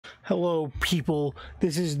Hello, people.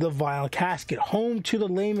 This is The Vinyl Casket, home to the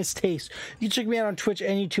lamest taste. You can check me out on Twitch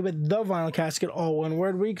and YouTube at The Vinyl Casket, all one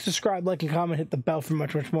word, where you can subscribe, like, and comment, hit the bell for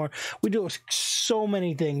much, much more. We do so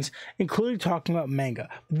many things, including talking about manga.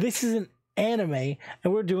 This is an anime,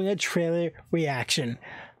 and we're doing a trailer reaction.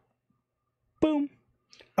 Boom.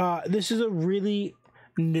 This is a really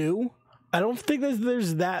new... I don't think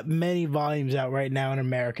there's that many volumes out right now in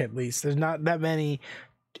America, at least. There's not that many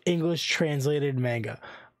English translated manga.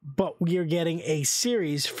 But we are getting a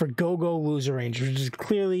series for Go-Go Loser Rangers, which is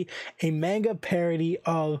clearly a manga parody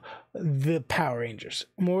of the Power Rangers.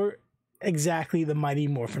 More exactly, the Mighty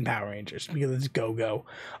Morphin Power Rangers, because it's Go-Go.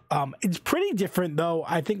 It's pretty different, though.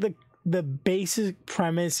 I think the basic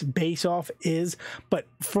premise base-off is, but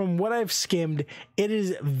from what I've skimmed, it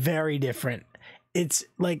is very different. It's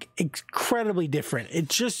like incredibly different. It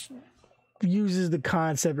just uses the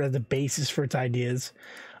concept as the basis for its ideas.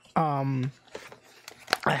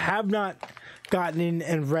 I have not gotten in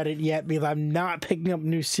and read it yet because I'm not picking up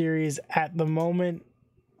new series at the moment.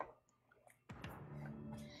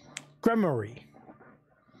 Gremory.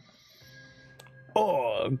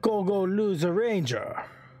 Oh, Go-Go Loser Ranger.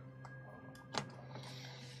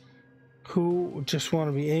 Who just want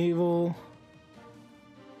to be evil.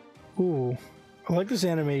 Ooh. I like this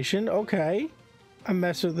animation. Okay. I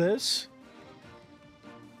mess with this.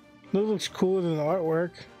 It looks cooler than the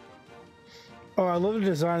artwork. Oh, I love the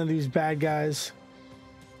design of these bad guys.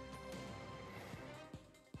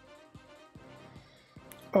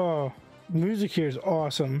 Oh, the music here is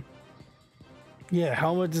awesome. Yeah,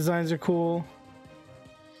 helmet designs are cool.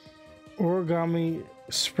 Origami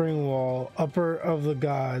spring wall. Upper of the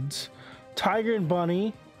gods. Tiger and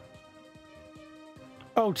bunny.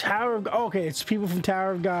 Oh, Tower of... Oh, okay, it's people from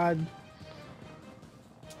Tower of God.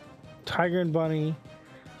 Tiger and Bunny.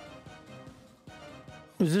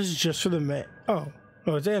 Is this just for the... Oh,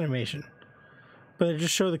 it's animation. But they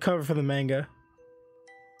just show the cover for the manga.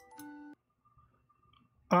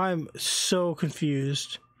 I'm so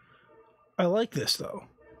confused. I like this, though.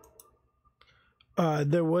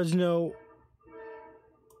 There was no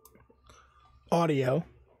audio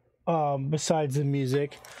besides the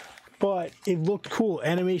music. But it looked cool.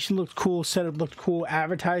 Animation looked cool. Setup looked cool.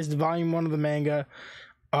 Advertised volume 1 of the manga.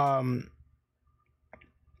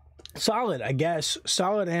 Solid, I guess.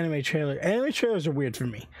 Solid anime trailer. Anime trailers are weird for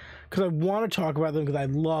me because I want to talk about them because I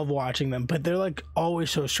love watching them, but they're like always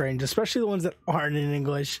so strange, especially the ones that aren't in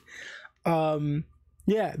English.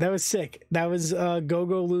 Yeah, that was sick. That was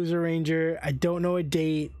Go-Go Loser Ranger. I don't know a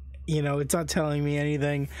date. You know, it's not telling me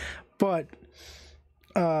anything, but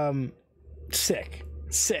sick.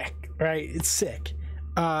 Right? It's sick.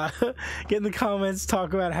 Get in the comments,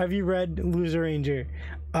 talk about, have you read Loser Ranger?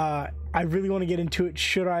 I really want to get into it.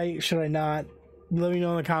 Should I not? Let me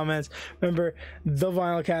know in the comments. Remember, The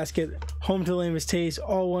Vinyl Casket, home to the lamest taste,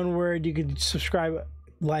 all one word. You can subscribe,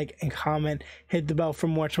 like, and comment. Hit the bell for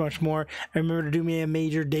much, much more. And remember to do me a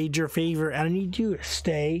major danger favor, and I need you to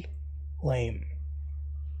stay lame.